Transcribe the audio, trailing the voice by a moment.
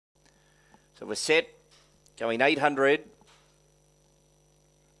So we're set, going 800.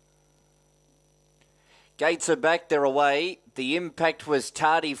 Gates are back, they're away. The impact was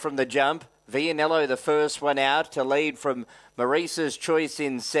tardy from the jump. Vianello, the first one out, to lead from Maurice's Choice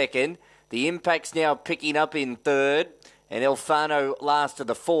in second. The impact's now picking up in third. And Elfano last of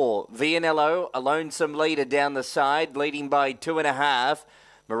the four. Vianello, a lonesome leader down the side, leading by 2.5.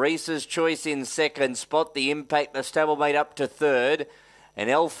 Maurice's Choice in second spot. The impact, the stablemate up to third. And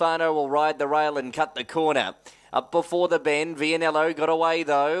Elfano will ride the rail and cut the corner. Up before the bend, Vianello got away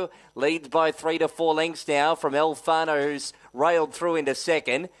though. Leads by 3 to 4 lengths now from Elfano, who's railed through into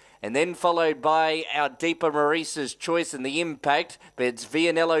second. And then followed by our deeper Maurice's Choice and the impact. But it's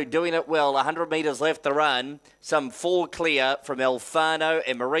Vianello doing it well. 100 metres left to run. Some 4 clear from Elfano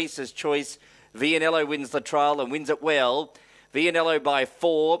and Maurice's Choice. Vianello wins the trial and wins it well. Vianello by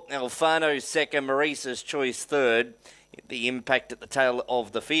 4. Elfano second. Maurice's Choice third. The impact at the tail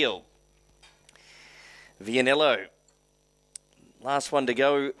of the field. Vianello. Last one to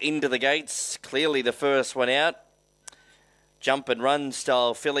go into the gates. Clearly the first one out. Jump and run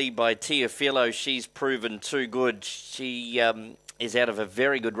style filly by Teofilo. She's proven too good. She is out of a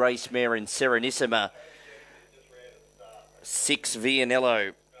very good race mare in Serenissima. 6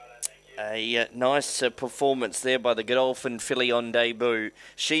 Vianello. A nice performance there by the Godolphin filly on debut.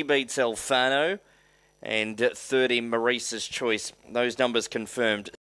 She beats Elfano and 30 Maurice's Choice. Those numbers confirmed.